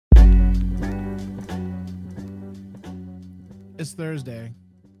It's Thursday.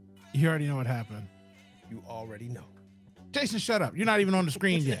 You already know what happened. You already know. Jason, shut up. You're not even on the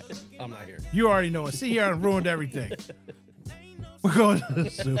screen yet. I'm not here. You already know it. See, here, I ruined everything. We're going to the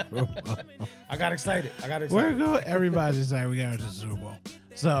Super Bowl. I got excited. We're going. Everybody's excited. We got to the Super Bowl.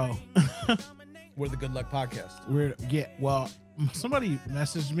 So we're the Good Luck Podcast. Well, somebody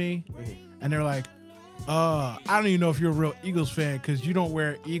messaged me and they're like, I don't even know if you're a real Eagles fan because you don't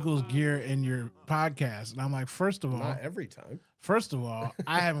wear Eagles gear in your podcast. And I'm like, first of all, not every time. First of all,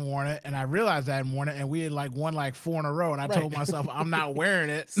 I haven't worn it, and I realized I hadn't worn it, and we had won 4 in a row, and I told myself I'm not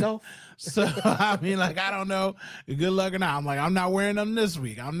wearing it. So I mean, I don't know, good luck or not. I'm like, I'm not wearing them this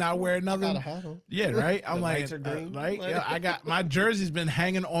week. I'm not wearing nothing. I gotta have them. Yeah, right. I'm like, lights are green. Right. Yeah, I got my jersey's been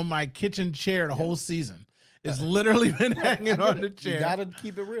hanging on my kitchen chair the whole season. It's literally been hanging on the chair. You gotta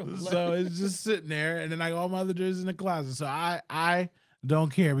keep it real. So it's just sitting there, and then I got all my other jerseys in the closet. So I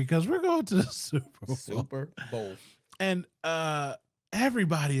don't care because we're going to the Super Bowl. Super Bowl. And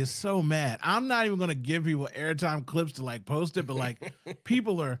everybody is so mad. I'm not even gonna give people airtime clips to post it, but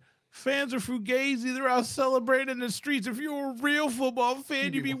people are fans of Fugazi. They're out celebrating in the streets. If you're a real football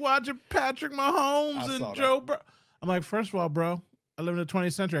fan, you'd be watching Patrick Mahomes and Joe. I'm like, first of all, bro, I live in the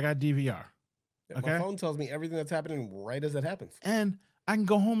 20th century. I got DVR. Okay, my phone tells me everything that's happening right as it happens, and I can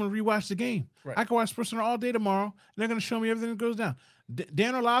go home and rewatch the game. Right. I can watch SportsCenter all day tomorrow, and they're gonna show me everything that goes down.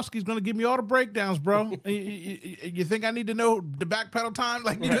 Dan Orlovsky's going to give me all the breakdowns, bro. You think I need to know the back pedal time?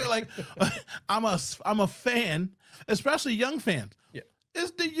 I'm a fan, especially young fans. Yeah.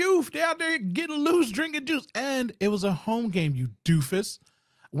 It's the youth. They out there getting loose, drinking juice. And it was a home game, you doofus.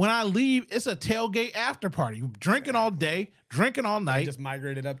 When I leave, it's a tailgate after party. Drinking all day, drinking all night. I just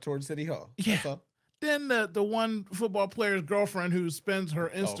migrated up towards City Hall. Yeah. Then the one football player's girlfriend who spends her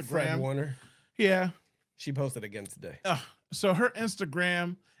Instagram. Fred Warner. Yeah. She posted again today. So her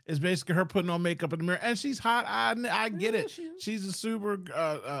Instagram is basically her putting on makeup in the mirror, and she's hot. I get it. She's a super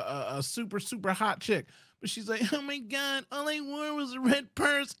hot chick. But she's like, oh my God, all I wore was a red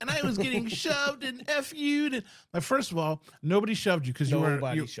purse, and I was getting shoved and FU'd. And first of all, nobody shoved you because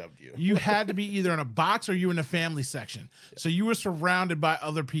nobody shoved you. You had to be either in a box or you were in the family section. Yeah. So you were surrounded by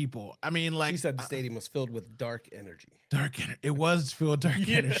other people. I mean, she said the stadium was filled with dark energy. Dark energy. It was filled with dark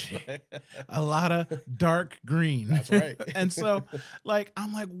energy. A lot of dark green. That's right. And so,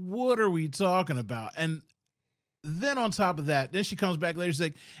 I'm like, what are we talking about? And then on top of that, then she comes back later. She's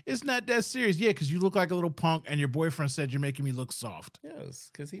like, it's not that serious. Yeah, because you look like a little punk, and your boyfriend said you're making me look soft.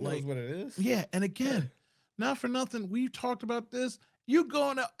 Yes, because he knows what it is. Yeah, and again, not for nothing, we've talked about this. You go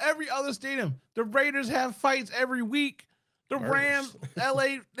into every other stadium. The Raiders have fights every week. The Rams,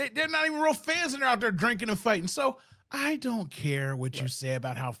 LA, they're not even real fans, and they're out there drinking and fighting. So I don't care what you say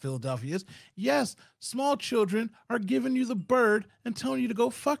about how Philadelphia is. Yes, small children are giving you the bird and telling you to go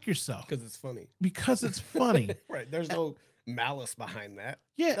fuck yourself. Because it's funny. Because it's funny. Right. There's no malice behind that.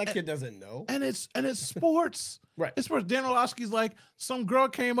 Yeah. That kid doesn't know. And it's sports. Right. It's sports. Dan Orlovsky's like, some girl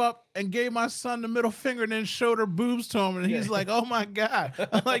came up and gave my son the middle finger and then showed her boobs to him. And he's like, oh my God.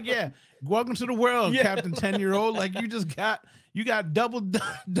 I'm like, yeah, welcome to the world, Captain 10-year-old. You got double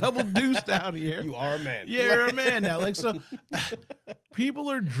deuced out here. You are a man. Yeah, you're a man now. So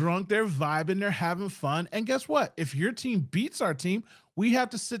people are drunk, they're vibing, they're having fun. And guess what? If your team beats our team, we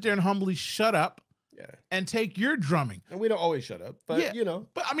have to sit there and humbly shut up and take your drumming. And we don't always shut up, but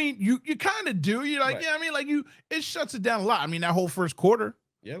But I mean, you kind of do. You're like, it shuts it down a lot. I mean, that whole first quarter.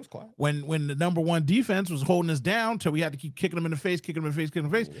 Yeah, it was quiet. When the number one defense was holding us down till we had to keep kicking them in the face.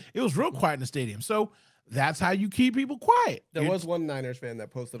 It was real quiet in the stadium. So that's how you keep people quiet. There was one Niners fan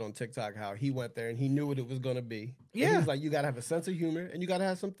that posted on TikTok how he went there and he knew what it was going to be. Yeah. And he was like, you got to have a sense of humor and you got to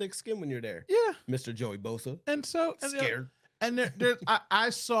have some thick skin when you're there. Yeah. Mr. Joey Bosa. And so scared. And I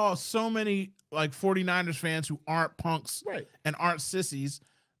saw so many 49ers fans who aren't punks and aren't sissies.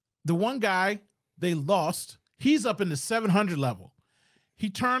 The one guy, they lost. He's up in the 700 level. He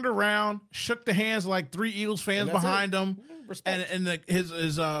turned around, shook the hands of 3 Eagles fans behind him. And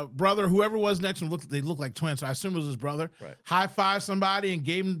his brother, whoever was next to him, they looked like twins. So I assume it was his brother. Right. High-fived somebody and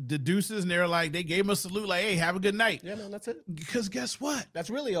gave him the deuces. And they gave him a salute like, hey, have a good night. Yeah, man, that's it. Because guess what? That's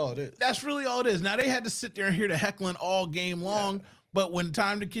really all it is. That's really all it is. Now, they had to sit there and hear the heckling all game long. Yeah. But when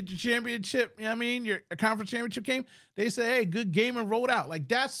time to get your championship, your conference championship came, they say, hey, good game and rolled out.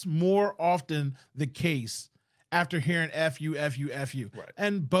 That's more often the case after hearing F you. Right.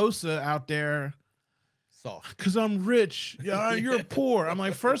 And Bosa out there, soft. Because I'm rich. You're poor. I'm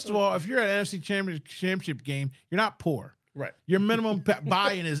like, first of all, if you're at an NFC championship game, you're not poor. Right. Your minimum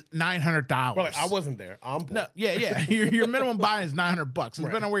buy-in is $900. Right. I wasn't there. I'm poor. No, yeah. Your minimum buy-in is $900. And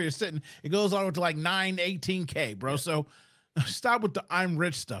depending on where you're sitting, it goes on to $918K, bro. Yeah. So Stop with the I'm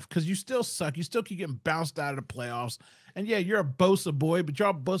rich stuff because you still suck. You still keep getting bounced out of the playoffs. And yeah, you're a Bosa boy, but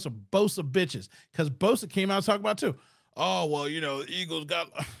y'all Bosa bitches. Because Bosa came out talking about too. Oh, well, the Eagles got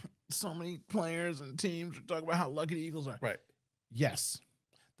so many players and teams are talking about how lucky the Eagles are. Right. Yes.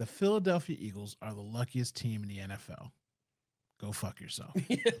 The Philadelphia Eagles are the luckiest team in the NFL. Go fuck yourself.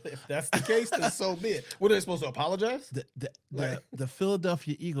 If that's the case, then so be it. What are they supposed to apologize? The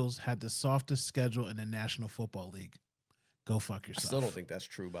Philadelphia Eagles had the softest schedule in the National Football League. Go fuck yourself. I still don't think that's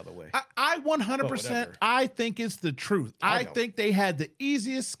true, by the way. I 100%, I think it's the truth. I think they had the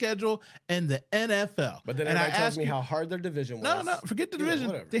easiest schedule in the NFL. But then everybody tells me how hard their division was. No, forget the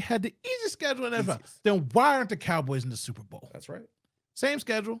division. They had the easiest schedule in the NFL. Then why aren't the Cowboys in the Super Bowl? That's right. Same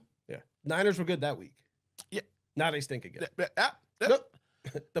schedule. Yeah. Niners were good that week. Yeah. Now they stink again.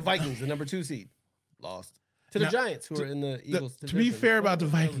 The Vikings, the number 2 seed, lost to the Giants, who are in the Eagles. To be fair about the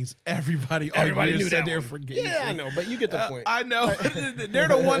Vikings, everybody knew said that they were forgetting. Yeah, I know, but you get the point. I know. They're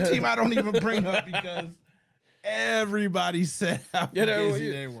the one team I don't even bring up because everybody said how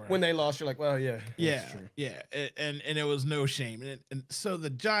busy they were. When they lost, you're like, well, yeah. And it was no shame. And so the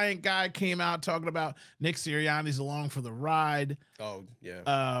Giant guy came out talking about Nick Sirianni's along for the ride. Oh,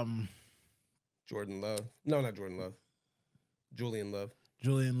 yeah. Jordan Love. No, not Jordan Love. Julian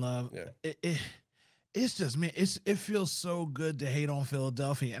Love. Yeah. It's just, man, it feels so good to hate on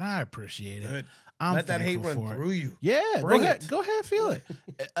Philadelphia, and I appreciate it. Let that hate run through you. Yeah, go ahead, feel it.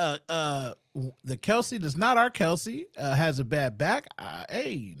 The Kelsey that's not our Kelsey has a bad back. That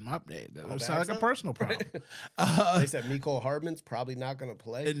sounds like a personal problem. They said Mecole Hardman's probably not going to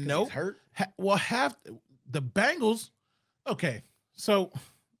play. Nope. He's hurt. Half the Bengals. Okay, so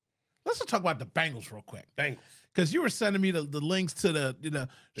let's just talk about the Bengals real quick. Bengals. Because you were sending me the links to the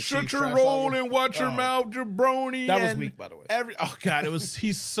shut your roll and watch your mouth, jabroni. That was weak, by the way.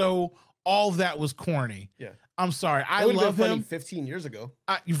 He's so, all of that was corny. Yeah. I'm sorry. I love him. 15 years ago.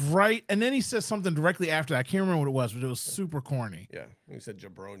 Right. And then he said something directly after that. I can't remember what it was, but it was super corny. Yeah. He said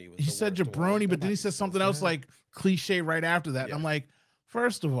jabroni. He said jabroni, but then he said something else like cliche right after that. Yeah. And I'm like,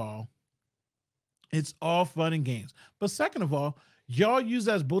 first of all, it's all fun and games. But second of all, y'all use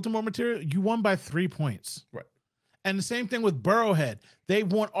that as Baltimore material. You won by 3 points. Right. And the same thing with Burrowhead. They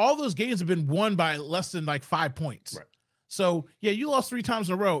won, all those games have been won by less than like 5 points. Right. So yeah, you lost 3 times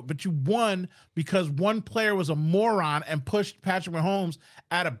in a row, but you won because one player was a moron and pushed Patrick Mahomes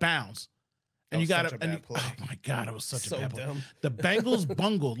out of bounds. And you got it. Oh my God, it was such a bad play. The Bengals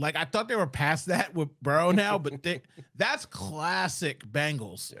bungled. Like I thought they were past that with Burrow now, but that's classic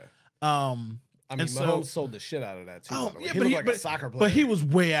Bengals. Yeah. I mean, Mahomes sold the shit out of that too. Oh, yeah, he looked like a soccer player. But he was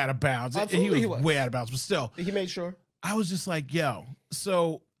way out of bounds. Absolutely, he was way out of bounds. But still, he made sure. I was just like, yo.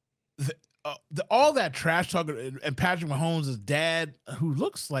 So, all that trash talking and Patrick Mahomes' dad, who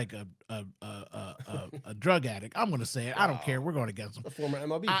looks like a drug addict. I'm going to say it. I don't care. We're going against him. A former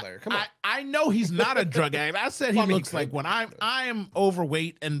MLB player. Come on. I know he's not a drug addict. I said he looks like when I am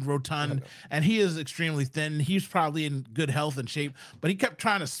overweight and rotund, and he is extremely thin. He's probably in good health and shape, but he kept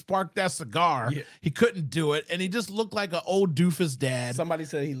trying to spark that cigar. Yeah. He couldn't do it, and he just looked like an old doofus dad. Somebody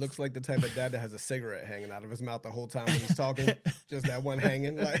said he looks like the type of dad that has a cigarette hanging out of his mouth the whole time when he's talking. Just that one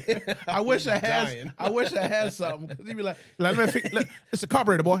hanging. Like I wish I had something. He'd be like it's a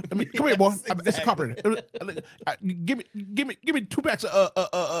carburetor, boy. I mean, come here, boy. It's a carburetor. Give me 2 packs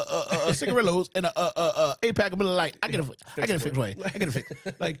of cigarillos and a 8-pack of Miller Lite. I get a fixed way.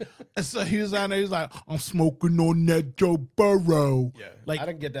 Like, and so he was on there. He's like, I'm smoking on that Joe Burrow. Yeah, like I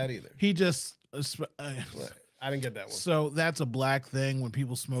didn't get that either. He just. I didn't get that one. So that's a black thing when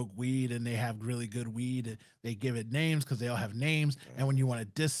people smoke weed and they have really good weed. They give it names because they all have names. And when you want to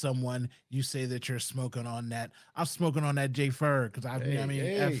diss someone, you say that you're smoking on that. I'm smoking on that J. Ferg because F.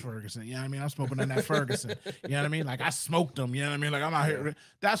 Ferguson. You know what I mean? I'm smoking on that Ferguson. You know what I mean? Like I smoked them. You know what I mean? Like I'm out here.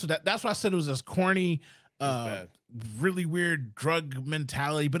 That's why I said it was this corny, really weird drug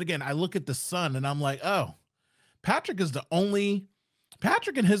mentality. But again, I look at the son and I'm like, oh, Patrick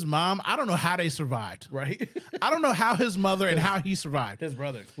and his mom, I don't know how they survived. Right. I don't know how his mother and how he survived. His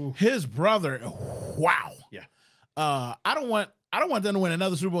brother. Ooh. His brother. Wow. Yeah. I don't want them to win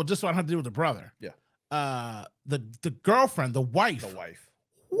another Super Bowl just so I don't have to deal with the brother. Yeah. The girlfriend, the wife.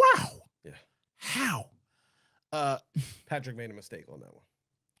 Wow. Yeah. How? Patrick made a mistake on that one.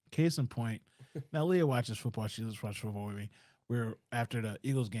 Case in point. Now Leah watches football. She just watched football with me. We're after the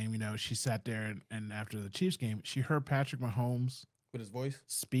Eagles game, she sat there and after the Chiefs game, she heard Patrick Mahomes with his voice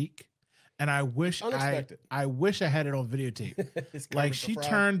speak, and I wish I had it on videotape. Like she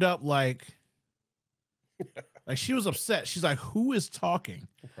turned up like Like, she was upset. She's like, who is talking?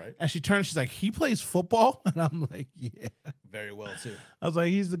 Right. And she turns, she's like, he plays football? And I'm like, yeah. Very well, too. I was like,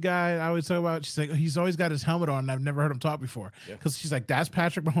 he's the guy I always talk about. She's like, he's always got his helmet on, and I've never heard him talk before. Because she's like, that's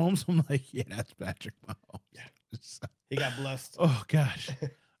Patrick Mahomes? I'm like, yeah, that's Patrick Mahomes. Yeah. He got blessed. Oh, gosh.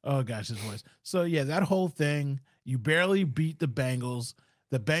 Oh, gosh, his voice. So, yeah, that whole thing, you barely beat the Bengals.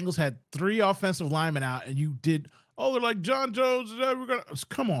 The Bengals had 3 offensive linemen out, and you did – oh, they're like, John Jones.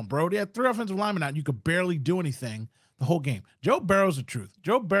 Come on, bro. They had 3 offensive linemen out, and you could barely do anything the whole game. Joe Burrow's the truth.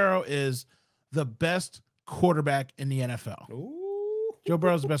 Joe Burrow is the best quarterback in the NFL. Ooh. Joe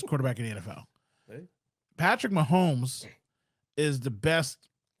Burrow's the best quarterback in the NFL. Hey. Patrick Mahomes is the best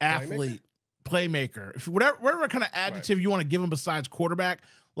athlete, playmaker. If whatever kind of adjective you want to give him besides quarterback,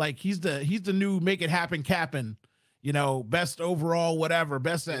 like he's the new make it happen Cap'n, best overall, whatever,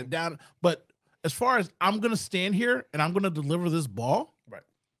 best at down. But as far as I'm going to stand here and I'm going to deliver this ball, right?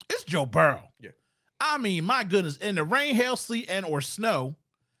 It's Joe Burrow. Yeah. I mean, my goodness, in the rain, hail, sleet, and or snow,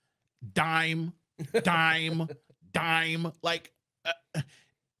 dime. Like,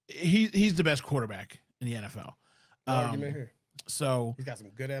 he's the best quarterback in the NFL. Argument here. So he's got some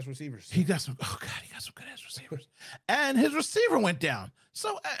good ass receivers. He got some good ass receivers. And his receiver went down.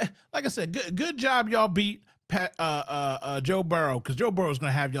 So, like I said, good job, y'all beat Joe Burrow, because Joe Burrow is going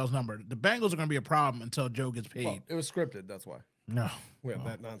to have y'all's number. The Bengals are going to be a problem until Joe gets paid. Well, it was scripted, that's why. No, we have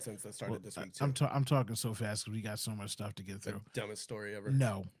that nonsense that started this week too. I'm talking so fast because we got so much stuff to get through. The dumbest story ever.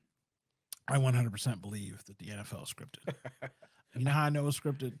 No, I 100% believe that the NFL is scripted. You know how I know it's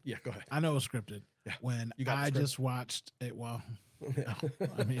scripted? Yeah, go ahead. I know it's scripted when I just watched it. Well,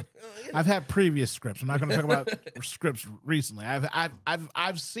 I mean, I've had previous scripts. I'm not going to talk about scripts recently.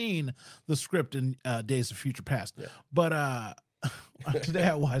 I've seen the script in Days of Future Past. Yeah. But today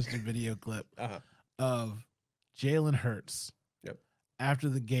I watched a video clip of Jalen Hurts after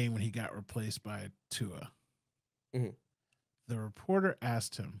the game when he got replaced by Tua. Mm-hmm. The reporter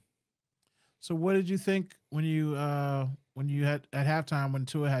asked him, "So what did you think when you had at halftime when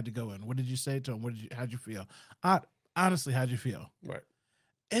Tua had to go in? What did you say to him? How'd you feel? Honestly, how'd you feel?" Right.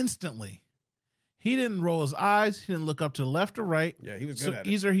 Instantly, he didn't roll his eyes. He didn't look up to the left or right. Yeah, he was good at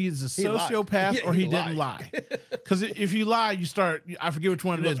it. Either he's a sociopath or he didn't lie. Because if you lie, you start, I forget which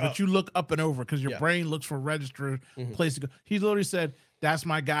one it is, but you look up and over because your brain looks for a registered place to go. He literally said, "That's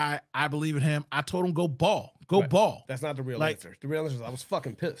my guy. I believe in him." I told him, go ball. Go ball. That's not the real answer. The real answer is I was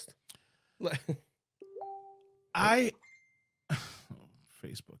fucking pissed.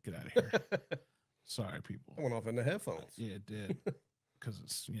 Facebook, get out of here. Sorry, people. I went off in the headphones. Yeah, it did. Because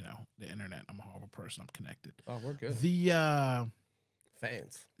it's, the internet. I'm a horrible person. I'm connected. Oh, we're good. The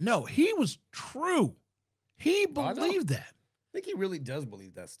fans. No, he was true. He believed that. I think he really does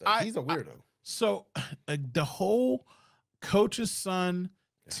believe that stuff. He's a weirdo. So the whole coach's son,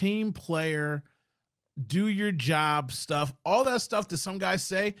 team player, do your job stuff, all that stuff that some guys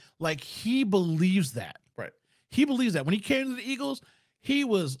say, like, he believes that. Right. He believes that. When he came to the Eagles, he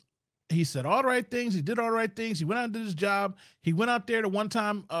said all the right things. He did all the right things. He went out and did his job. He went out there the one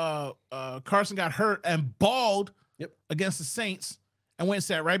time Carson got hurt and balled against the Saints and went and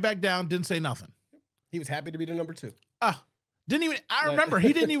sat right back down, didn't say nothing. He was happy to be the number 2. I remember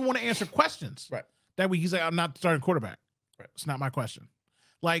he didn't even want to answer questions. Right. That week he's like, "I'm not starting quarterback." Right. It's not my question.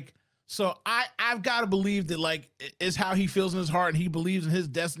 Like, so I've got to believe that, like, it's how he feels in his heart, and he believes in his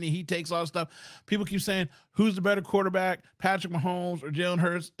destiny. He takes all the stuff. People keep saying, who's the better quarterback, Patrick Mahomes or Jalen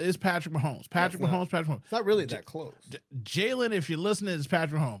Hurts? It's Patrick Mahomes. Patrick Mahomes. It's not really that close. Jalen, if you're listening, is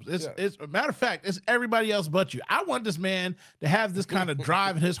Patrick Mahomes. It's a matter of fact, it's everybody else but you. I want this man to have this kind of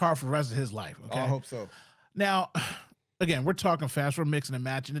drive in his heart for the rest of his life. Okay? I hope so. Now, again, we're talking fast. We're mixing and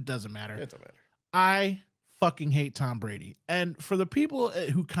matching. It doesn't matter. It doesn't matter. I fucking hate Tom Brady. And for the people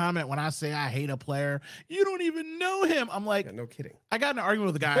who comment when I say I hate a player, you don't even know him. I'm like, no kidding. I got in an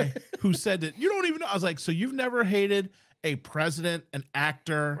argument with a guy who said that you don't even know. I was like, so you've never hated a president, an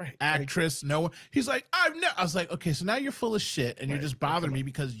actor, actress, no one? He's like, I've never. I was like, okay, so now you're full of shit and you're just bothering me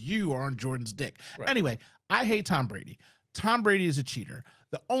because you are on Jordan's dick. Right. Anyway, I hate Tom Brady. Tom Brady is a cheater.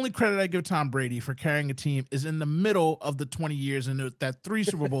 The only credit I give Tom Brady for carrying a team is in the middle of the 20 years and that 3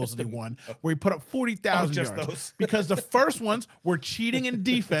 Super Bowls that he won, where he put up 40,000 yards. Those. Because the first ones were cheating in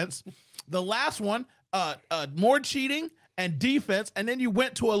defense. The last one, more cheating and defense. And then you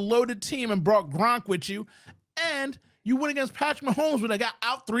went to a loaded team and brought Gronk with you. And you went against Patrick Mahomes when they got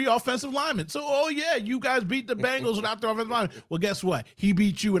out 3 offensive linemen. So, oh, yeah, you guys beat the Bengals without 3 offensive linemen. Well, guess what? He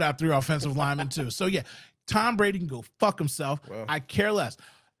beat you without 3 offensive linemen, too. So, yeah. Tom Brady can go fuck himself. Well, I care less.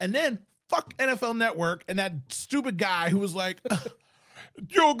 And then fuck NFL Network and that stupid guy who was like,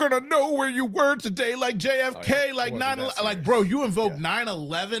 you're going to know where you were today, like JFK, like 9/11. Like, bro, you invoked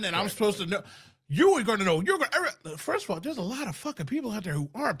 9/11 and I'm supposed to know. You are going to know. First of all, there's a lot of fucking people out there who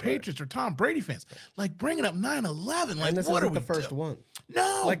aren't Patriots or Tom Brady fans. Like bringing up 9/11. Like, and this isn't the first one.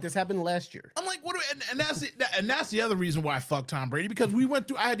 No, like this happened last year. I'm like, and that's the other reason why I fuck Tom Brady, because we went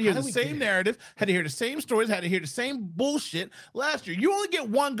through. I had to hear the same narrative, had to hear the same stories, had to hear the same bullshit last year. You only get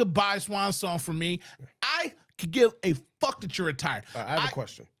one goodbye swan song from me. I could give a fuck that you're retired. I have a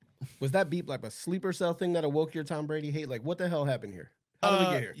question. Was that beep like a sleeper cell thing that awoke your Tom Brady hate? Like, what the hell happened here? How did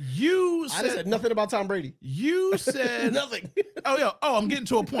we get here? I just said nothing about Tom Brady. You said nothing. I'm getting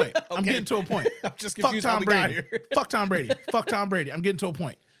to a point. Okay. I'm getting to a point. I'm just confused. Fuck Tom Brady. Fuck Tom Brady. Fuck Tom Brady. I'm getting to a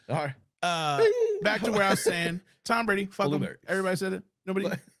point. All right. Back to where I was saying, Tom Brady. Fuck him. Everybody said it. Nobody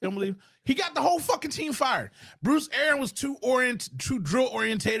don't believe. He got the whole fucking team fired. Bruce Aaron was too drill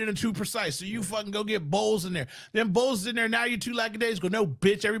orientated and too precise. So you fucking go get Bowles in there. Then Bowles is in there. Now you're too lackadaisical. No,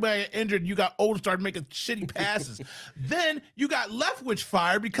 bitch. Everybody injured. You got old, started making shitty passes. Then you got Leftwich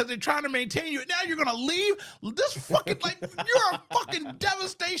fired because they're trying to maintain you. Now you're gonna leave this fucking you're a fucking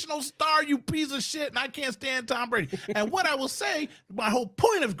devastational star, you piece of shit. And I can't stand Tom Brady. And what I will say, my whole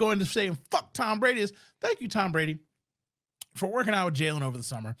point of going to saying fuck Tom Brady is thank you, Tom Brady, for working out with Jalen over the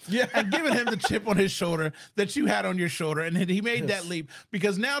summer, and giving him the chip on his shoulder that you had on your shoulder, and he made that leap,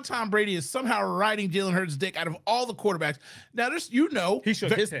 because now Tom Brady is somehow riding Jalen Hurts' dick out of all the quarterbacks. Now, he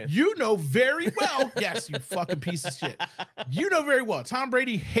shook his hand. You know very well, yes, you fucking piece of shit. You know very well, Tom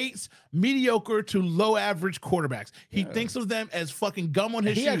Brady hates mediocre to low average quarterbacks. He thinks of them as fucking gum on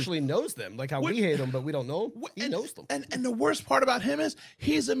his shoes. He actually knows them, like how we hate them, but we don't know them. He knows them. And the worst part about him is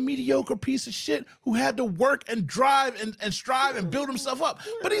he's a mediocre piece of shit who had to work and drive and strive and build himself up.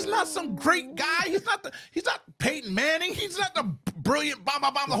 But he's not some great guy. He's not Peyton Manning. He's not the brilliant bomb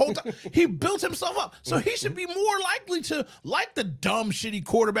the whole time. He built himself up. So he should be more likely to like the dumb, shitty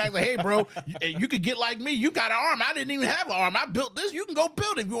quarterback. Like, hey, bro, you could get like me. You got an arm. I didn't even have an arm. I built this. You can go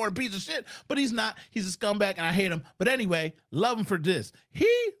build it if you want a piece of shit. But he's not. He's a scumbag, and I hate him. But anyway, love him for this.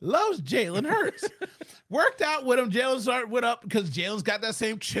 He loves Jalen Hurts. Worked out with him. Jalen started with up because Jalen's got that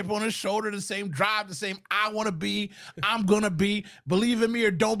same chip on his shoulder, the same drive, the same I want to be, I'm going to be. Believe in me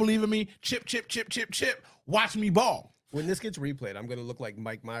or don't believe in me. Chip, chip, chip, chip, chip. Watch me ball. When this gets replayed, I'm gonna look like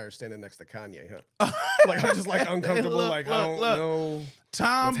Mike Myers standing next to Kanye, huh? Like I'm just like uncomfortable. I don't know.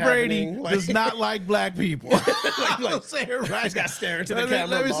 Tom Brady does not like black people. Say it right. He's got staring to the camera.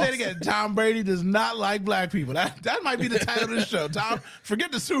 Let me say it again. Tom Brady does not like black people. That might be the title of the show.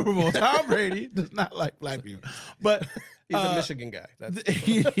 Forget the Super Bowl. Tom Brady does not like black people. But he's a Michigan guy.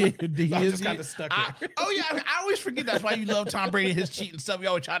 He I'm just kind of stuck here. I always forget that's why you love Tom Brady and his cheating stuff. You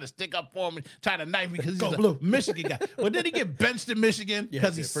always try to stick up for him and try to knife me because he's a Michigan guy. Well, did he get benched in Michigan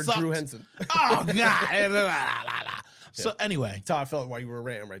because he sucked? Drew Henson. Oh, God. So anyway, that's how I felt while you were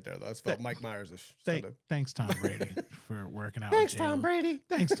ranting right there. Though. I felt Mike Myers-ish. Thanks, Tom Brady, for working out. Thanks, Tom Brady.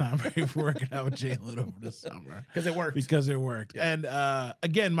 Thanks, Tom Brady, for working out with Jalen over the summer because it worked. Yeah. And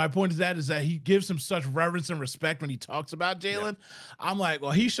again, my point is that he gives him such reverence and respect when he talks about Jalen. Yeah. I'm like,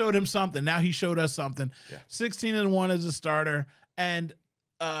 well, he showed him something. Now he showed us something. Yeah. 16-1 as a starter, and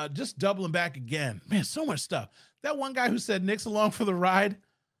just doubling back again. Man, so much stuff. That one guy who said Nick's along for the ride.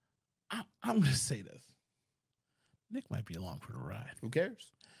 I'm going to say this. Nick might be along for the ride. Who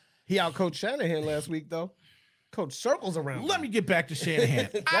cares? He outcoached Shanahan last week, though. Coach circles around. Let me get back to Shanahan.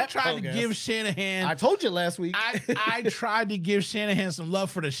 I tried to give Shanahan. I told you last week. I tried to give Shanahan some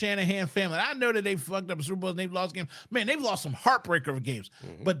love for the Shanahan family. I know that they fucked up Super Bowls and they've lost games. Man, they've lost some heartbreaker games.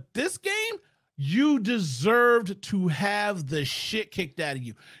 Mm-hmm. But this game, you deserved to have the shit kicked out of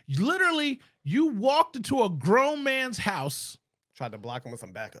you. Literally, you walked into a grown man's house. Tried to block him with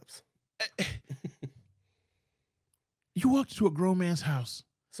some backups. You walked into a grown man's house.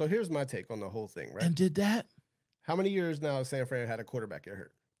 So here's my take on the whole thing, right? And did that? How many years now has San Fran had a quarterback get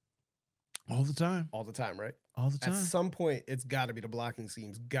hurt? All the time. All the time, right? All the time. At some point, it's got to be the blocking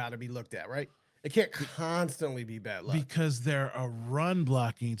schemes, got to be looked at, right? It can't constantly be bad luck. Because they're a run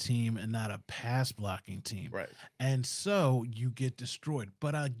blocking team and not a pass blocking team. Right. And so you get destroyed.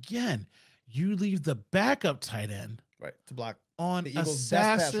 But again, you leave the backup tight end. Right. To block. On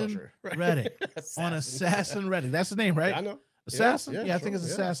Assassin Reddick. On Assassin Reddick. That's the name, right? Yeah, I know. Assassin? Yeah, I think it's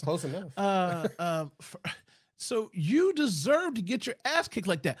Assassin. Close enough. So you deserve to get your ass kicked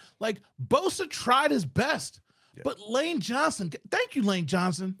like that. Like, Bosa tried his best. Yeah. But Lane Johnson, thank you, Lane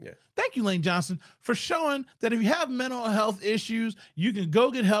Johnson. Yeah. Thank you, Lane Johnson, for showing that if you have mental health issues, you can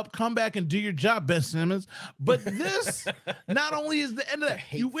go get help, come back and do your job, Ben Simmons. But this not only is the end of that.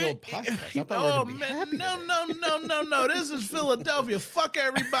 You win. Oh, man. No. This is Philadelphia. Fuck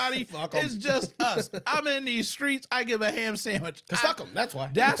everybody. Fuck it's just us. I'm in these streets. I give a ham sandwich. Fuck them. That's why.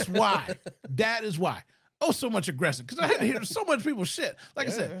 That's why. That is why. so much aggressive because I had to hear so much people shit. Like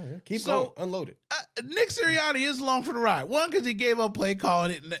I said, keep going, unload it. Nick Sirianni is along for the ride. One, because he gave up play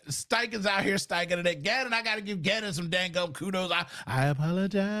calling it. Steichen's out here steiching it. Gannon, I got to give Gannon some dang gum kudos. I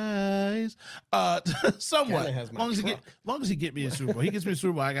apologize. Somewhat. As long as he get me a Super Bowl. He gets me a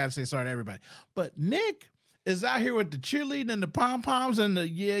Super Bowl, I got to say sorry to everybody. But Nick is out here with the cheerleading and the pom-poms and the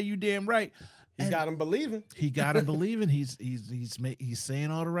yeah, you damn right. He's got him believing. He got him believing. He's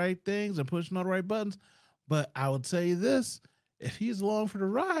saying all the right things and pushing all the right buttons. But I will tell you this, if he's along for the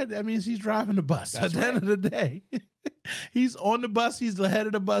ride, that means he's driving the bus. At the end of the day, he's on the bus. He's the head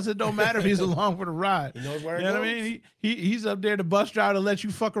of the bus. It don't matter if he's along for the ride. He knows where it goes. What I mean? He's up there, the bus driver, to let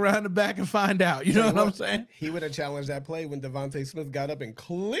you fuck around the back and find out. You know what I'm saying? He would have challenged that play when Devontae Smith got up and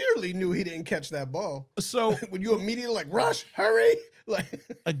clearly knew he didn't catch that ball. So when you immediately like, rush, hurry.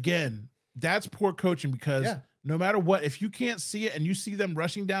 Again, that's poor coaching because no matter what, if you can't see it and you see them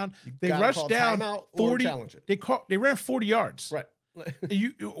rushing down, they rush down 40. They ran 40 yards. Right.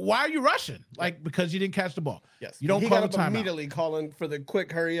 Why are you rushing? Because you didn't catch the ball. Yes. You don't call a timeout. Immediately calling for the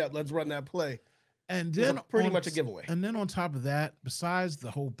quick hurry up. Let's run that play. And then pretty much a giveaway. And then on top of that, besides the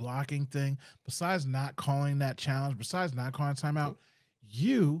whole blocking thing, besides not calling that challenge, besides not calling timeout,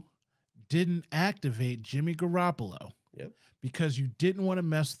 you didn't activate Jimmy Garoppolo. Yep. Because you didn't want to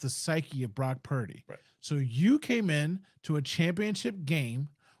mess with the psyche of Brock Purdy. Right. So you came in to a championship game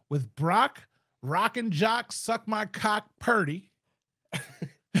with Brock Rockin' Jock Suck My Cock Purdy.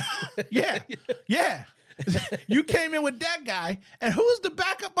 Yeah. You came in with that guy, and who's the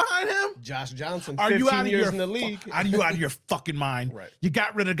backup behind him? Josh Johnson. Are you out of years in the league? Are you out of your fucking mind? Right. You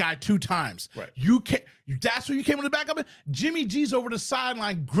got rid of the guy 2 times. Right. That's who you came with the backup in? Jimmy G's over the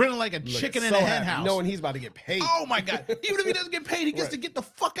sideline grinning like a chicken in a hen house. Knowing he's about to get paid. Oh my God. Even if he doesn't get paid, he gets to get the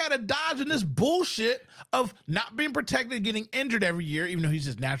fuck out of Dodge and this bullshit of not being protected, getting injured every year, even though he's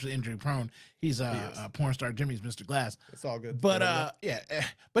just naturally injury prone. He's a porn star. Jimmy's Mr. Glass. It's all good. But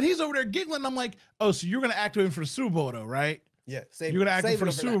but he's over there giggling. I'm like, oh, so you're gonna activate him for the Super Bowl though, right? Yeah. You're gonna activate for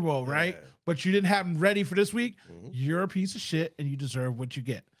the Super Bowl, right? Yeah. But you didn't have him ready for this week. Mm-hmm. You're a piece of shit, and you deserve what you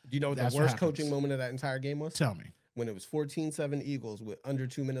get. Do you know what the worst coaching moment of that entire game was? Tell me. When it was 14-7 Eagles with under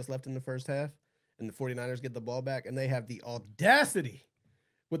 2 minutes left in the first half, and the 49ers get the ball back, and they have the audacity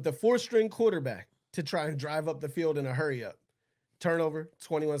with the 4th-string quarterback to try and drive up the field in a hurry up. Turnover,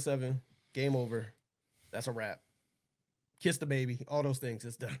 21-7, game over. That's a wrap. Kiss the baby, all those things,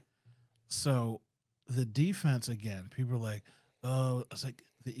 it's done. So the defense, again, people are like, oh, it's like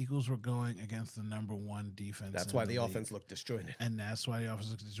the Eagles were going against the #1 defense. That's why the offense looked disjointed. And that's why the offense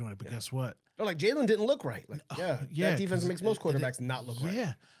looked disjointed. But guess what? They're like, Jalen didn't look right. Like, that defense makes most quarterbacks not look right.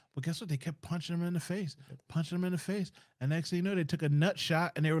 Yeah. But guess what? They kept punching him in the face, And next thing you know, they took a nut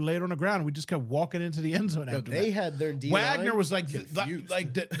shot and they were laid on the ground. And we just kept walking into the end zone. After they had their D Wagner was like,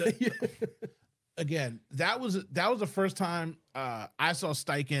 again, that was the first time I saw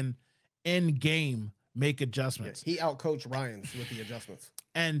Steichen in game make adjustments. Yeah, he outcoached Ryans with the adjustments.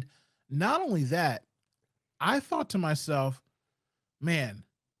 And not only that, I thought to myself, man,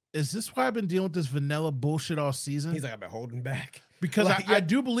 is this why I've been dealing with this vanilla bullshit all season? He's like, I've been holding back. Because I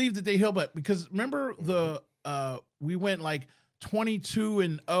do believe that they held back. Because remember we went like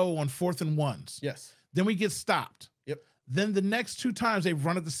 22-0 on 4th and 1s. Yes. Then we get stopped. Yep. Then the next 2 times they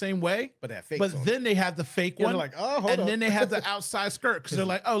run it the same way. But that fake. But then they have the fake one. They're like, oh, hold on. And then they have the outside skirt because they're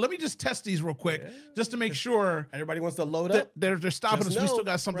like, oh, let me just test these real quick just to make sure. Everybody wants to load up. They're stopping us. We still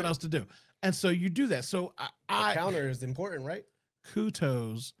got something else to do. And so you do that. So the counter is important, right?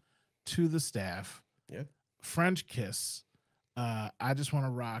 Kudos to the staff. Yeah. French kiss. I just want to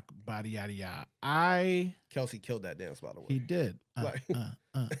rock, body yada yada. Kelsey killed that dance, by the way. He did.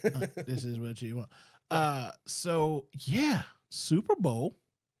 This is what you want. So yeah, Super Bowl.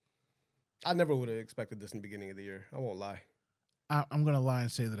 I never would have expected this in the beginning of the year. I won't lie. I'm gonna lie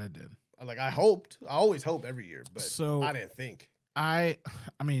and say that I did. I hoped. I always hope every year, but I didn't think. I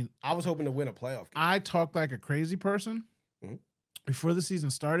mean, I was hoping to win a playoff game. I talked like a crazy person. Mm-hmm. Before the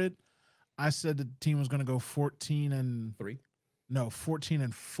season started, I said the team was gonna go 14-3. No,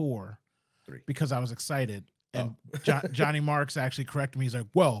 14-4. 3. Because I was excited. And Johnny Marks actually corrected me. He's like,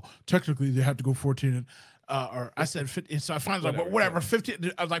 well, technically they have to go 14 or I said 15. So I finally was like, whatever,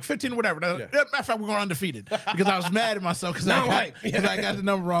 15. I was like 15, whatever. Matter of fact, we're going undefeated because I was mad at myself because I got the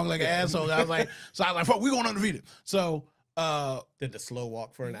number wrong like an asshole. I was like, fuck, we're going undefeated. So did the slow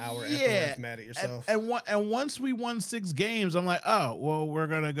walk for an hour afterwards, mad at yourself. And once we won 6 games, I'm like, oh, well, we're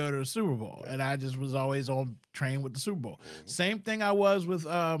gonna go to the Super Bowl. And I just was always on train with the Super Bowl. Mm-hmm. Same thing I was with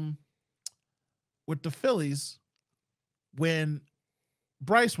the Phillies when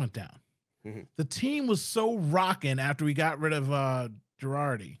Bryce went down. Mm-hmm. The team was so rocking after we got rid of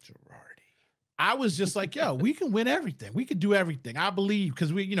Girardi. I was just like, yo, we can win everything. We could do everything. I believe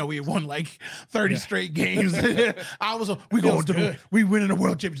because we had won like 30 straight games. I was, we winning the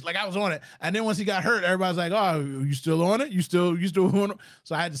world championship. Like I was on it. And then once he got hurt, everybody's like, oh, you still on it? You still on it?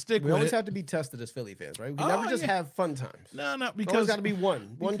 So I had to stick with it. We always have to be tested as Philly fans, right? We never just have fun times. No, because always got to be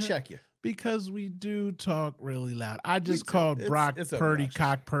one check you. Because we do talk really loud. I just called Brock Purdy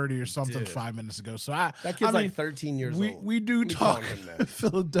cock Purdy or something 5 minutes ago. So that kid's like 13 years old. We do talk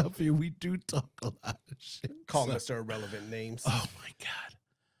Philadelphia. We do talk a lot of shit. Calling us irrelevant names. Oh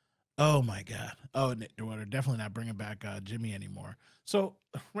my god. Oh, they're definitely not bringing back Jimmy anymore. So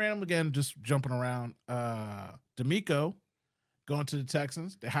random again, just jumping around. D'Amico going to the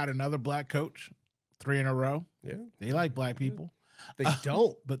Texans. They had another black coach, 3 in a row. Yeah, they like black people. They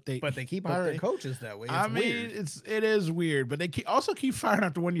don't, but they keep hiring coaches that way. It is weird, but they also keep firing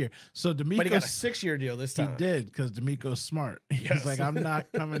after 1 year. So D'Amico, but he got a 6-year deal this time. He did because D'Amico's smart. He's like, I'm not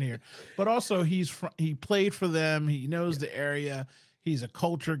coming here. But also, he played for them. He knows the area. He's a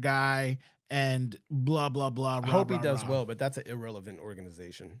culture guy, and blah blah blah. I hope he does well, but that's an irrelevant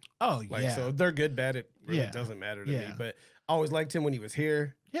organization. Oh so if they're good, bad, it really doesn't matter to me. But I always liked him when he was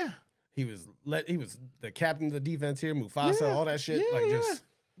here. Yeah. He was the captain of the defense here, Mufasa, all that shit.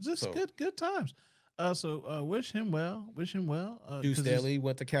 Good times. So wish him well. Deuce Staley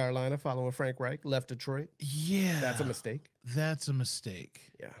went to Carolina following Frank Reich, left Detroit. Yeah. That's a mistake.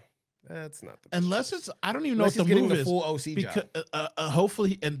 Yeah. That's not the unless it's I don't even know what the move is. Full OC because, job.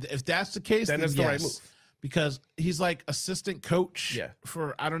 Hopefully, and if that's the case, then it's the right move. Because he's like assistant coach. Yeah.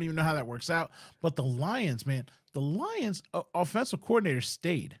 For I don't even know how that works out. But the Lions, man, offensive coordinator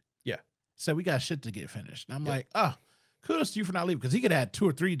stayed. Yeah. So we got shit to get finished. And I'm like, kudos to you for not leaving because he could have had 2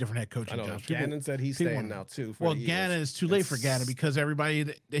 or 3 different head coaching jobs. Gannon said he's staying now too. Well, Gannon is too late for Gannon because everybody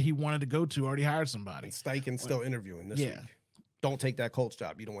that he wanted to go to already hired somebody. And Steichen's still interviewing this week. Don't take that Colts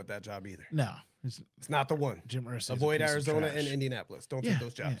job. You don't want that job either. No. It's not the one. Jim Irsay avoid Arizona and Indianapolis. Don't take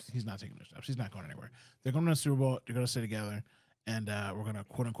those jobs. Yeah, he's not taking those jobs. He's not going anywhere. They're going to the Super Bowl. They're going to stay together, and we're going to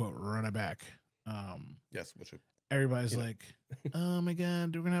quote unquote run it back. Yes, everybody's like, oh my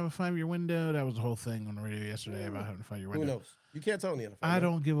God, we're going to have a 5-year window. That was the whole thing on the radio yesterday about having a 5-year window. Who knows? You can't tell in the NFL. I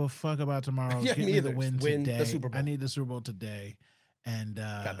don't give a fuck about tomorrow. Yeah, me either. Win today. The Super Bowl. I need the Super Bowl today. And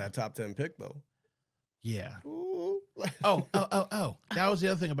got that top 10 pick though. Yeah. oh. That was the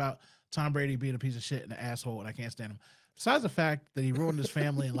other thing about Tom Brady being a piece of shit and an asshole, and I can't stand him. Besides the fact that he ruined his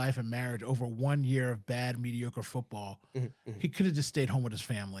family and life and marriage over 1 year of bad, mediocre football, he could have just stayed home with his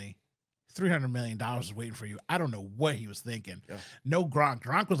family. $300 million is waiting for you. I don't know what he was thinking. Yeah. No Gronk.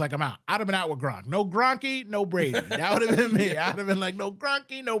 Gronk was like, I'm out. I'd have been out with Gronk. No Gronky, no Brady. That would have been me. I'd have been like, no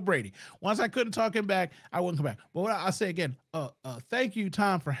Gronky, no Brady. Once I couldn't talk him back, I wouldn't come back. But what I'll say again, thank you,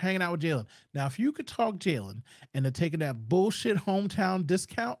 Tom, for hanging out with Jalen. Now, if you could talk Jalen into taking that bullshit hometown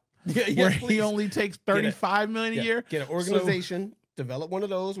discount where he only takes $35 million a year. Get an organization. Develop one of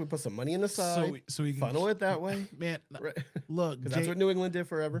those. We put some money in the side. So we can funnel it that way. Man, look. Because that's what New England did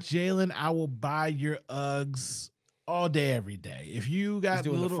forever. Jalen, I will buy your Uggs all day, every day. If you got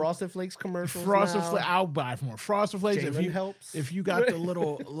the little Frosted Flakes commercials, I'll buy more Frosted Flakes. If you got the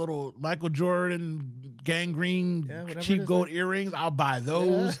little Michael Jordan gangrene cheap gold earrings, I'll buy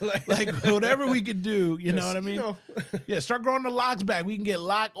those. Yeah. like whatever we could do, you know what I mean? Yeah, start growing the locks back. We can get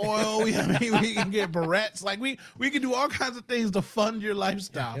lock oil. we can get barrettes. Like we can do all kinds of things to fund your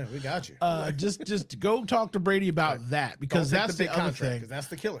lifestyle. Yeah, we got you. Just go talk to Brady about that because that's the other thing. Because that's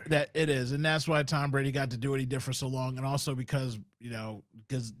the killer. That it is, and that's why Tom Brady got to do what he did for so long. And also because, Giselle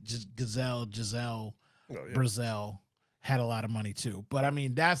Brazell had a lot of money too. But I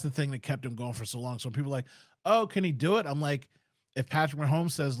mean, that's the thing that kept him going for so long. So people are like, oh, can he do it? I'm like, if Patrick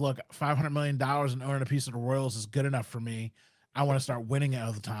Mahomes says, look, $500 million and owning a piece of the Royals is good enough for me. I want to start winning it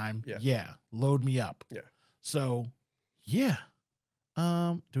all the time. Yeah. Load me up. Yeah. So, yeah.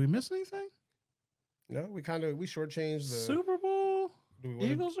 Do we miss anything? No, we shortchanged the Super Bowl.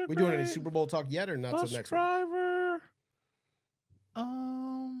 Eagles are we doing any Super Bowl talk yet or not? Bus next driver.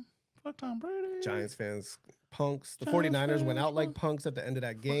 Fuck Tom Brady. Giants fans, punks. The 49ers went out like punks at the end of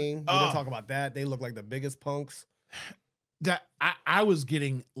that game. We didn't talk about that. They look like the biggest punks. That I was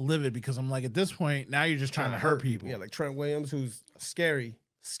getting livid because I'm like, at this point, now you're just trying to hurt people. Yeah, like Trent Williams, who's a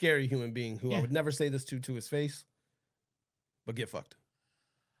scary human being who I would never say this to his face, but get fucked.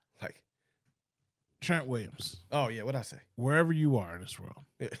 Like Trent Williams. Oh, yeah, what'd I say? Wherever you are in this world,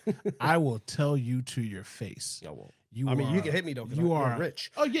 I will tell you to your face. I won't. You I mean, you can hit me though, because you I'm are rich.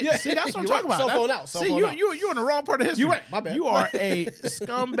 Oh yeah, see that's what I'm talking about. Cell phone out. See, you in the wrong part of history. You right, my bad. You are a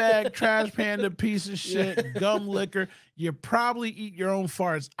scumbag, trash panda, piece of shit, gum licker. You probably eat your own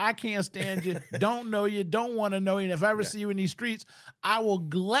farts. I can't stand you. Don't know you. Don't want to know you. And if I ever see you in these streets, I will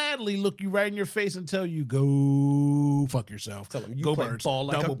gladly look you right in your face and tell you, go fuck yourself. Tell him you go play birds. ball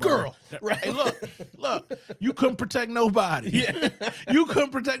like Double a girl. Right. Hey, look. You couldn't protect nobody. Yeah. You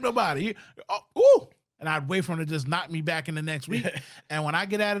couldn't protect nobody. Ooh. And I'd wait for him to just knock me back in the next week. And when I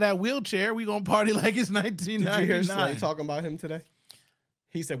get out of that wheelchair, we gonna party like it's 1999. Did you hear Slay talking about him today?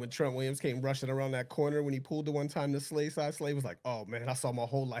 He said when Trent Williams came rushing around that corner when he pulled the one time the Slay side, Slay was like, "Oh man, I saw my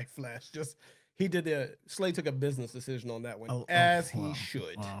whole life flash." Slay took a business decision on that one, he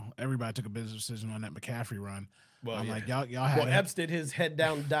should. Well, everybody took a business decision on that McCaffrey run. Well, I'm like, y'all had. Well, Epps did his head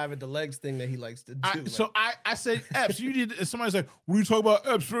down dive at the legs thing that he likes to do. I said, Epps, you did. Somebody's like, what are you talking about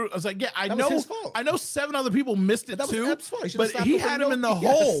Epps? I was like, yeah, I know 7 other people missed it too. Epps' fault. But he had him in the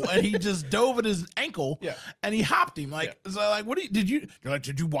hole and he just dove at his ankle and he hopped him. So like, did you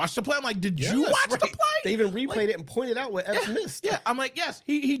watch the play? I'm like, did you watch the play? They even replayed it and pointed out what Epps missed. Yeah, I'm like, yes,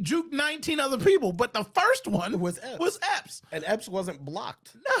 he juked 19 other people, but the first one was Epps. And Epps wasn't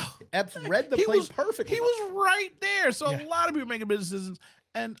blocked. No. Epps read the play perfectly. He was right there. So a lot of people making business decisions.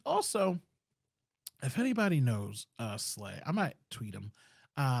 And also, if anybody knows Slay, I might tweet him.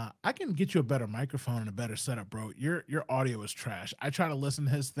 I can get you a better microphone and a better setup, bro. Your audio is trash. I try to listen to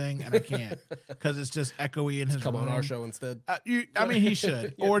his thing and I can't because it's just echoey in his room. Come on our show instead. I mean, he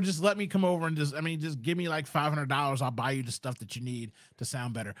should. Or just let me come over and just give me like $500. I'll buy you the stuff that you need to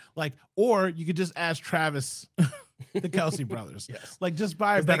sound better. Like, or you could just ask Travis, the Kelsey brothers. Like, just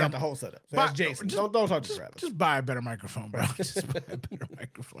buy a better. They got the whole setup. So that's Jason. Don't talk to Travis. Just buy a better microphone, bro. Just buy a better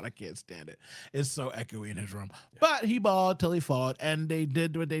microphone. I can't stand it. It's so echoey in his room. But he balled till he fought, and they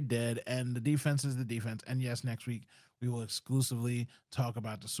did what they did, and the defense is the defense. And yes, next week we will exclusively talk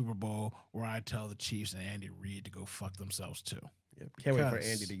about the Super Bowl, where I tell the Chiefs and Andy Reid to go fuck themselves too. Can't wait for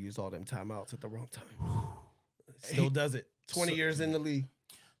Andy to use all them timeouts at the wrong time. Still does it. 20 years in the league.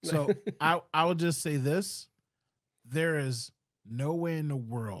 So I would just say this. There is no way in the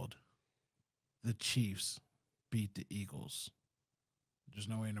world the Chiefs beat the Eagles. There's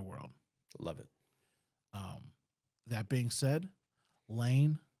no way in the world. Love it. That being said,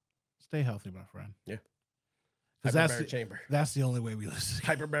 Lane, stay healthy, my friend. Yeah. Hyperbaric chamber. That's the only way we lose.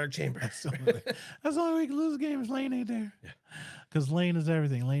 Hyperbaric chamber. That's the only way we can lose a game if Lane ain't there. Yeah. Because Lane is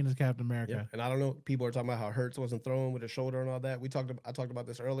everything. Lane is Captain America. Yeah. And I don't know, people are talking about how Hurts wasn't throwing with his shoulder and all that. I talked about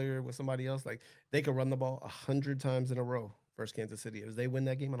this earlier with somebody else. Like, they could run the ball 100 times in a row versus Kansas City. If they win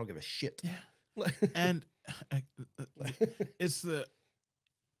that game, I don't give a shit. Yeah. And this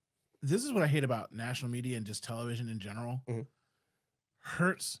is what I hate about national media and just television in general. Mm-hmm.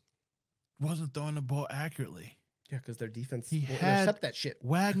 Hurts wasn't throwing the ball accurately. Yeah, because their defense won't accept that shit.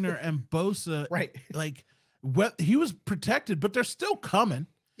 Wagner and Bosa, right? Like, he was protected, but they're still coming.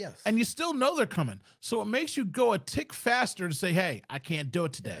 Yes, and you still know they're coming. So it makes you go a tick faster to say, "Hey, I can't do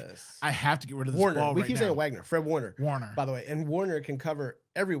it today. Yes. I have to get rid of this ball." We keep saying Wagner, Fred Warner, by the way, and Warner can cover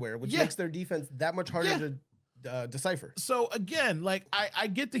everywhere, which makes their defense that much harder to decipher. So again, like I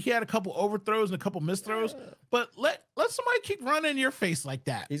get that he had a couple overthrows and a couple misthrows, but let somebody keep running in your face like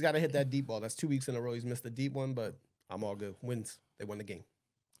that. He's got to hit that deep ball. That's 2 weeks in a row he's missed the deep one, but I'm all good. Wins. They won the game.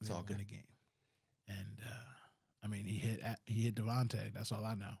 It's all good. The game. And I mean, he hit Devontae. That's all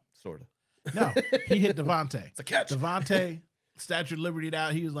I know. Sort of. No, he hit Devontae. It's a catch. Devontae, Statue of Liberty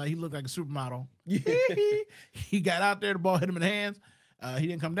out. He looked like a supermodel. He got out there, the ball hit him in the hands. He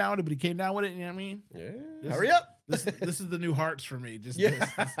didn't come down with it, but he came down with it. You know what I mean? Yeah. Hurry up. This is the new Hearts for me. Just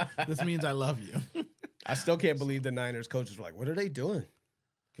this means I love you. I still can't believe the Niners coaches were like, what are they doing?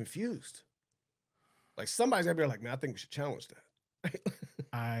 Confused. Like, somebody's gonna be like, man, I think we should challenge that.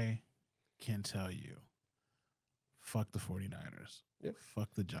 I can tell you, fuck the 49ers. Yep.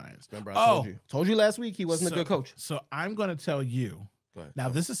 Fuck the Giants. Remember, I told you last week he wasn't a good coach. So I'm gonna tell you. Go ahead. Now,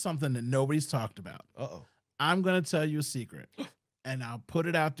 this is something that nobody's talked about. Uh-oh. I'm gonna tell you a secret. And I'll put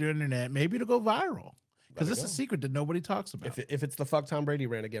it out there on the internet. Maybe it'll go viral. Because it's a secret that nobody talks about. If it's the fuck Tom Brady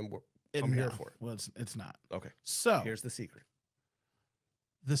ran again, I'm here for it. Well, it's not. Okay. So here's the secret.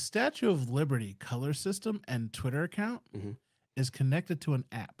 The Statue of Liberty color system and Twitter account is connected to an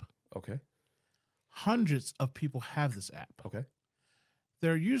app. Okay. Hundreds of people have this app. Okay.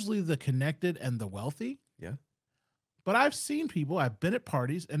 They're usually the connected and the wealthy. Yeah. But I've seen people, I've been at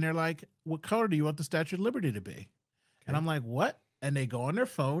parties, and they're like, what color do you want the Statue of Liberty to be? Okay. And I'm like, what? And they go on their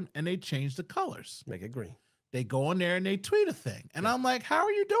phone and they change the colors. Make it green. They go on there and they tweet a thing. And I'm like, how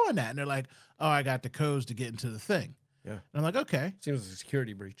are you doing that? And they're like, oh, I got the codes to get into the thing. Yeah. And I'm like, okay. Seems like a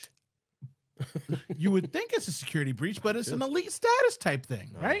security breach. You would think it's a security breach, but it's an elite status type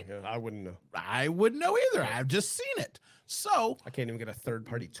thing, right? Yeah, I wouldn't know. I wouldn't know either. I've just seen it. So I can't even get a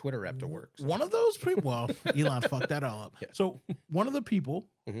third-party Twitter app to work. So. One of those people, well, Elon fucked that all up. Yeah. So one of the people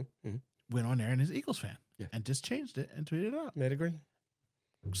went on there and is an Eagles fan and just changed it and tweeted it up. Made a green.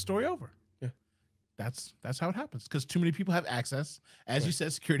 Story over. Yeah. That's how it happens because too many people have access. As you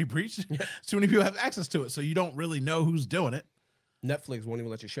said, security breach. Too many people have access to it, so you don't really know who's doing it. Netflix won't even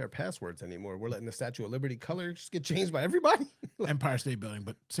let you share passwords anymore. We're letting the Statue of Liberty color just get changed by everybody. Empire State Building,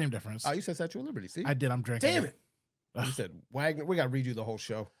 but same difference. Oh, you said Statue of Liberty. See, I did. I'm drinking. Damn it. You said Wagner. We got to redo the whole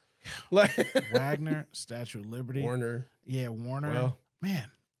show. Wagner, Statue of Liberty, Warner. Yeah, Warner. Well, man,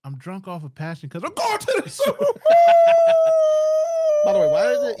 I'm drunk off of passion because I'm going to the Super Bowl. By the way, why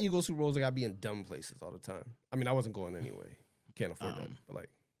are the Eagles Super Bowls gotta be in dumb places all the time? I mean, I wasn't going anyway. Can't afford that. But like,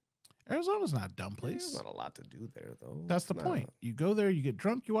 Arizona's not a dumb place. There's not a lot to do there, though. That's the point. You go there, you get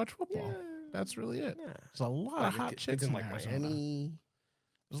drunk, you watch football. Yeah. That's really it. Yeah. There's a lot of hot chicks in like Arizona. Miami.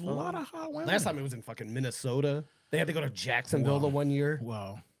 There's a lot of hot women. Last time it was in fucking Minnesota. They had to go to Jacksonville the one year.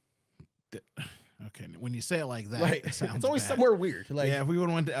 Well, okay. When you say it like that, right. It sounds it's always bad. somewhere weird. Like, yeah, if we would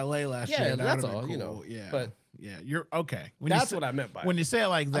have went to LA last year, that's all. Cool. You know, yeah, but yeah, you're okay. When that's what I meant by when you say it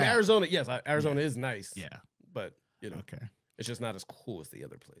like that. I mean, Arizona, yes, Arizona is nice. Yeah, but you know, okay, it's just not as cool as the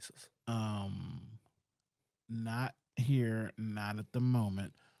other places. Not here, not at the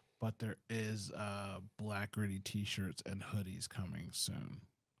moment, but there is Black Gritty t-shirts and hoodies coming soon,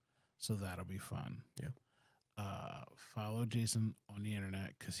 so that'll be fun. Yeah. Follow Jason on the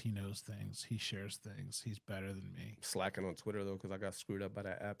internet because he knows things. He shares things. He's better than me. Slacking on Twitter though because I got screwed up by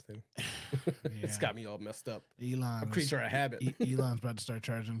that app thing. It's got me all messed up. Elon, a creature of habit. Elon's about to start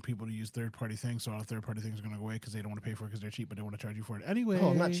charging people to use third-party things, so all third-party things are going to go away because they don't want to pay for it because they're cheap, but they want to charge you for it anyway.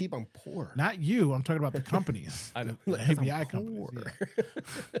 Oh, I'm not cheap. I'm poor. Not you. I'm talking about the companies. I know. The API companies.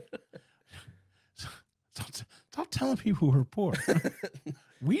 Yeah. Stop telling people we're poor.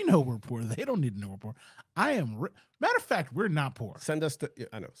 We know we're poor. They don't need to know we're poor. I am. Matter of fact, we're not poor. Send us to. Yeah,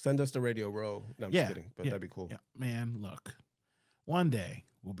 I know. Send us to Radio Row. No, I'm just kidding, but that'd be cool. Yeah, man, look, one day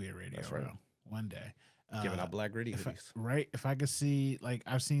we'll be a Radio Row. Right. One day, giving out Black Gritty hoodies. Right? If I could see, like,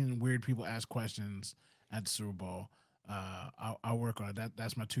 I've seen weird people ask questions at the Super Bowl. I'll work on it.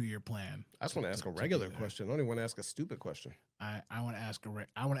 That's my 2-year plan. I just want to ask a regular question. I don't even want to ask a stupid question. I want to ask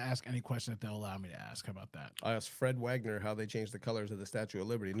I want to ask any question that they'll allow me to ask. How about that? I asked Fred Wagner how they changed the colors of the Statue of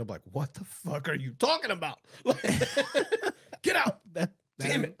Liberty, and they're like, "What the fuck are you talking about? Get out!"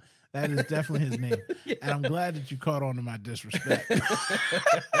 Damn it. That is definitely his name. Yeah. And I'm glad that you caught on to my disrespect.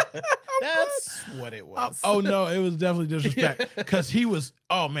 That's what it was. Oh no, it was definitely disrespect because he was.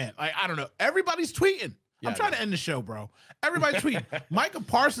 Oh man, like I don't know. Everybody's tweeting. Yeah, I'm trying to end the show, bro. Everybody tweet. Micah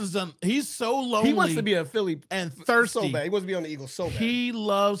Parsons done. He's so lonely. He wants to be a Philly and thirsty. So bad. He wants to be on the Eagles so bad. He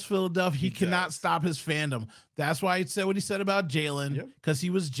loves Philadelphia. He cannot stop his fandom. That's why he said what he said about Jalen because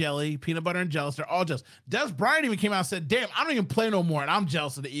he was jelly, peanut butter and jealous. They're all jealous. Des Bryant even came out and said, "Damn, I don't even play no more, and I'm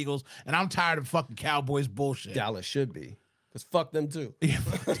jealous of the Eagles, and I'm tired of fucking Cowboys bullshit." Dallas should be because fuck them too.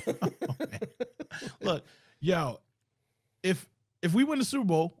 Look, yo, if we win the Super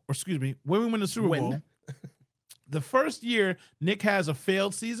Bowl, or excuse me, when we win the Super Bowl. The first year Nick has a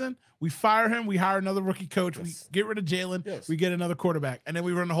failed season, we fire him, we hire another rookie coach, we get rid of Jalen, we get another quarterback, and then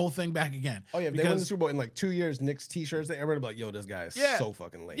we run the whole thing back again. Oh, yeah, if they win the Super Bowl in like 2 years, Nick's t-shirts, everybody be like, yo, this guy is so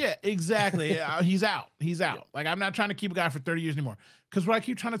fucking lame. Yeah, exactly. He's out. He's out. Like, I'm not trying to keep a guy for 30 years anymore. Because what I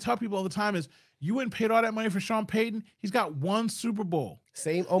keep trying to tell people all the time is, you went and paid all that money for Sean Payton. He's got 1 Super Bowl.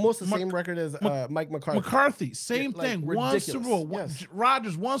 Almost the same record as Mike McCarthy. Same thing. Ridiculous. 1 Super Bowl. Yes.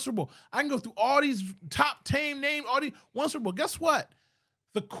 Rodgers, 1 Super Bowl. I can go through all these top team names, all these 1 Super Bowl. Guess what?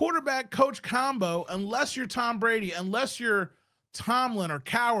 The quarterback coach combo, unless you're Tom Brady, unless you're Tomlin or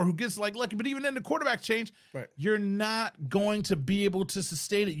Cowher, who gets like lucky, but even then the quarterback change, you're not going to be able to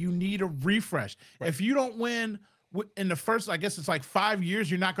sustain it. You need a refresh. If you don't win in the first, I guess it's like 5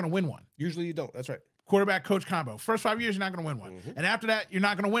 years, you're not going to win one. Usually you don't. That's right. Quarterback coach combo. First 5 years, you're not going to win one. And after that, you're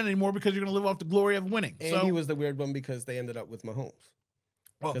not going to win anymore because you're going to live off the glory of winning. And he was the weird one because they ended up with Mahomes.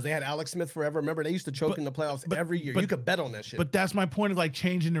 Because they had Alex Smith forever. Remember, they used to choke in the playoffs every year. You could bet on that shit. But that's my point of like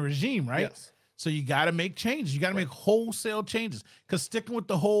changing the regime, right? Yes. So you got to make changes. You got to make wholesale changes. Because sticking with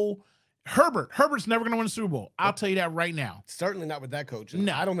the whole Herbert's never going to win a Super Bowl. I'll tell you that right now. Certainly not with that coach.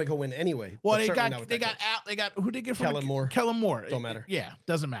 No, I don't think he'll win anyway. Well, they got who they get from Kellen Moore. Kellen Moore. Don't matter. Yeah,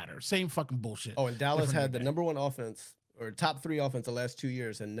 doesn't matter. Same fucking bullshit. Oh, and Dallas had the #1 offense or top 3 offense the last 2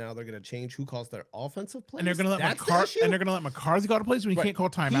 years, and now they're going to change who calls their offensive plays. And they're going to let McCarthy call the plays when he can't call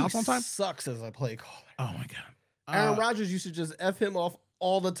timeouts on time. Sucks as a play caller. Oh my god. Aaron Rodgers used to just F him off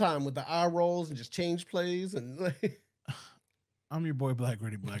all the time with the eye rolls and just change plays and. I'm your boy,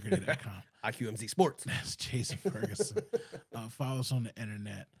 BlackGritty.com. IQMZ Sports. That's Jason Ferguson. Follow us on the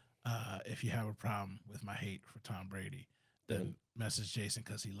internet. If you have a problem with my hate for Tom Brady, then message Jason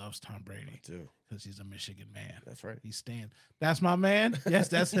because he loves Tom Brady. Too. Because he's a Michigan man. That's right. He's staying. That's my man. Yes,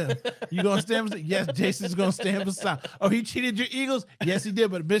 that's him. You gonna stand? Yes, Jason's gonna stand beside. Oh, he cheated your Eagles? Yes, he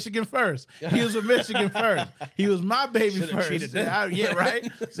did. But Michigan first. He was a Michigan first. He was my baby Should've first. Yeah, right.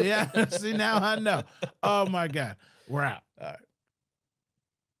 See, now I know. Oh my God, we're out. All right.